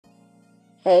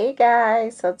Hey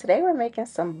guys, so today we're making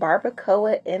some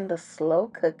barbacoa in the slow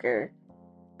cooker.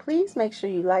 Please make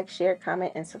sure you like, share,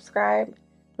 comment, and subscribe.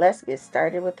 Let's get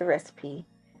started with the recipe.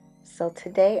 So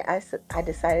today I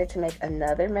decided to make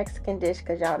another Mexican dish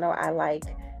because y'all know I like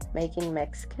making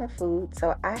Mexican food.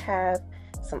 So I have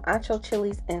some ancho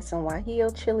chilies and some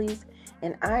guajillo chilies,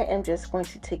 and I am just going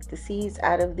to take the seeds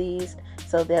out of these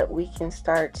so that we can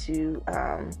start to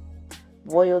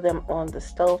boil them on the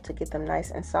stove to get them nice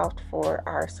and soft for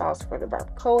our sauce for the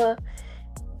barbacoa.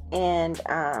 And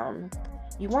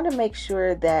you want to make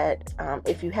sure that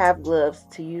if you have gloves,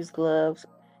 to use gloves,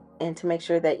 and to make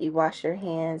sure that you wash your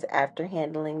hands after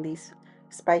handling these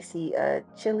spicy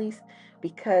chilies,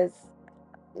 because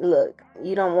look,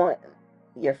 you don't want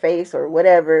your face or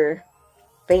whatever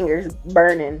fingers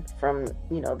burning from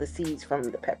the seeds from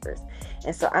the peppers.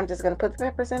 And so I'm just going to put the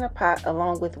peppers in a pot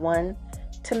along with one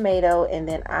tomato, and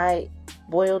then I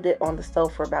boiled it on the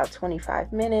stove for about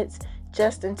 25 minutes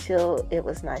just until it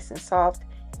was nice and soft.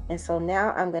 And so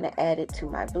now I'm going to add it to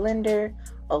my blender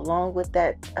along with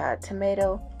that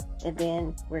tomato, and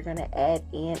then we're going to add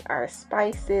in our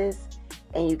spices.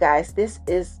 And you guys, this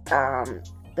is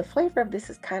the flavor of this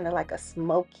is kind of like a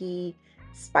smoky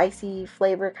spicy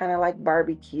flavor, kind of like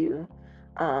barbecue.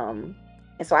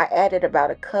 And so I added about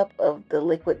a cup of the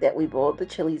liquid that we boiled the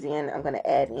chilies in. I'm going to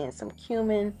add in some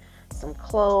cumin, some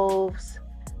cloves,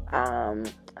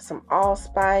 some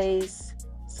allspice,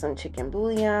 some chicken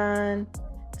bouillon,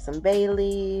 some bay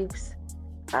leaves,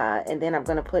 and then I'm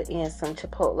going to put in some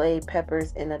chipotle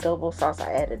peppers in adobo sauce.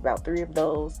 I added about 3 of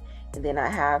those. And then I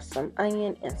have some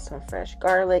onion and some fresh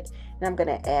garlic. And I'm going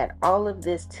to add all of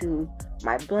this to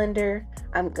my blender.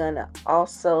 I'm going to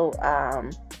also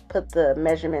put the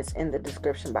measurements in the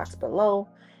description box below.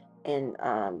 And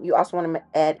you also want to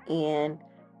add in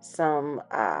some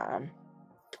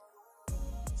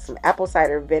apple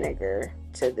cider vinegar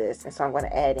to this. And so I'm going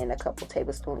to add in a couple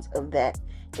tablespoons of that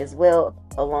as well,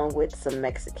 along with some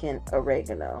Mexican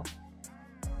oregano.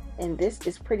 And this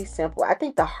is pretty simple. I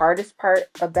think the hardest part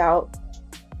about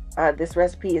this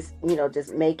recipe is,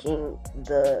 just making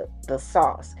the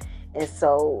sauce. And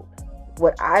so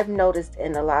what I've noticed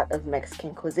in a lot of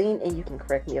Mexican cuisine, and you can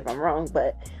correct me if I'm wrong,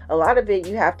 but a lot of it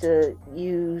you have to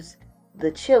use the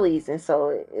chilies, and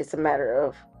so it's a matter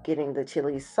of getting the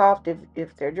chilies soft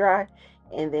if they're dry,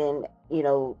 and then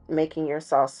making your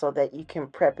sauce so that you can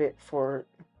prep it for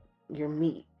your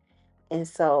meat. And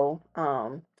so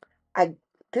I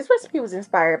this recipe was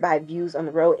inspired by Views on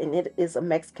the Road, and it is a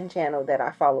Mexican channel that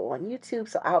I follow on YouTube.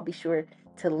 So I'll be sure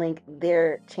to link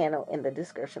their channel in the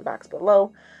description box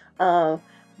below. Um,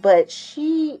 but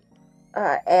she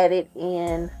added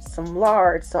in some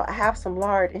lard. So I have some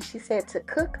lard, and she said to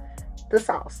cook the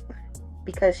sauce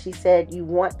because she said you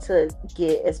want to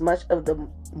get as much of the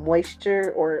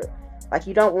moisture, or like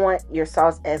you don't want your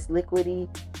sauce as liquidy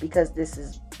because this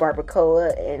is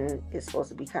barbacoa and it's supposed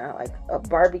to be kind of like a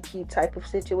barbecue type of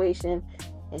situation.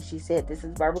 And she said this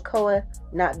is barbacoa,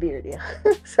 not birria.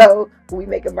 So we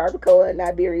make a barbacoa,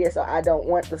 not birria. So I don't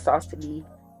want the sauce to be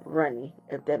runny,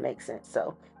 if that makes sense.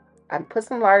 So I put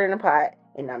some lard in a pot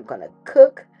and I'm going to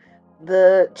cook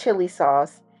the chili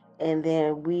sauce, and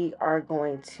then we are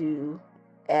going to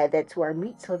add that to our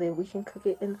meat so that we can cook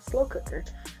it in the slow cooker.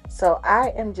 So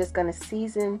I am just going to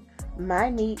season my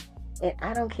meat, and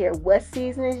I don't care what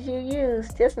seasonings you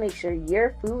use, just make sure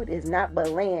your food is not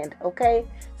bland, okay?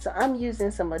 So I'm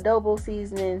using some adobo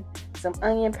seasoning, some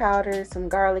onion powder, some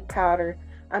garlic powder.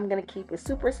 I'm going to keep it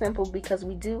super simple because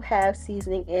we do have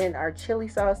seasoning in our chili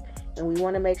sauce, and we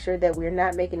want to make sure that we're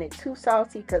not making it too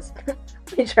salty because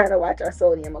we're trying to watch our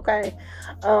sodium, okay?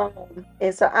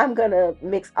 And so I'm going to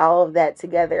mix all of that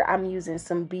together. I'm using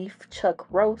some beef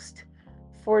chuck roast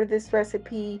for this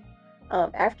recipe.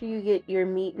 After you get your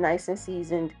meat nice and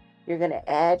seasoned, you're going to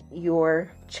add your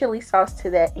chili sauce to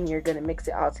that, and you're going to mix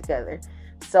it all together.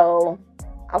 So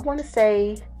I want to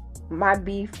say my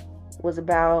beef was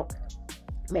about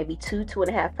maybe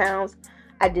 2.5 pounds.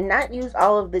 I did not use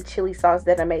all of the chili sauce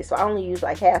that I made, so I only used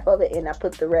like half of it, and I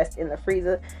put the rest in the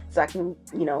freezer so I can,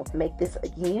 make this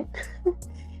again.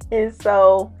 And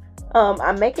so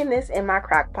I'm making this in my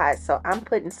crock pot. So I'm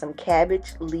putting some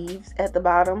cabbage leaves at the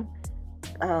bottom.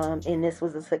 And this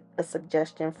was a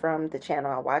suggestion from the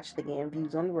channel I watched, again,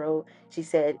 Views on the Road. She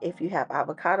said if you have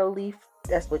avocado leaf,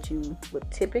 that's what you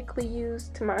would typically use,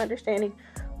 to my understanding.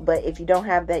 But if you don't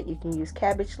have that, you can use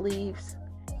cabbage leaves.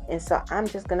 And so I'm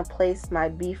just going to place my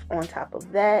beef on top of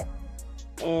that.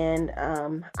 And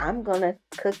I'm going to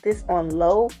cook this on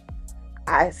low.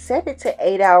 I set it to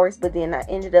 8 hours, but then I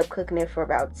ended up cooking it for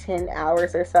about 10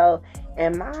 hours or so.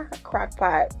 And my crock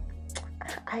pot,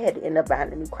 I had to end up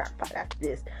buying a new crock pot after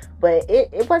this. But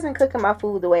it wasn't cooking my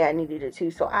food the way I needed it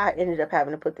to. So I ended up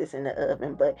having to put this in the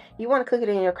oven. But you want to cook it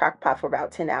in your crock pot for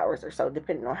about 10 hours or so,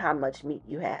 depending on how much meat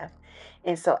you have.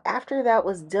 And so after that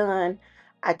was done,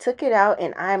 I took it out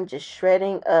and I'm just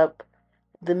shredding up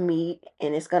the meat.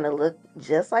 And it's going to look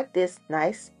just like this.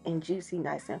 Nice and juicy,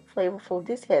 nice and flavorful.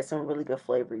 This has some really good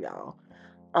flavor, y'all.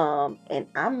 And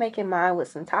I'm making mine with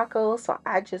some tacos. So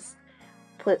I just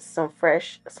put some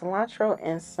fresh cilantro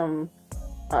and some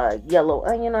yellow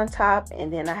onion on top,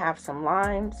 and then I have some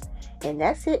limes, and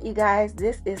that's it, you guys.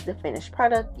 This is the finished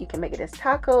product. You can make it as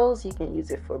tacos, you can use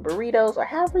it for burritos, or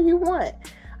however you want.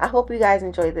 I hope you guys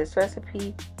enjoyed this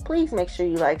recipe. Please make sure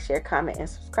you like, share, comment, and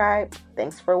subscribe.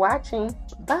 Thanks for watching.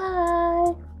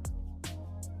 Bye.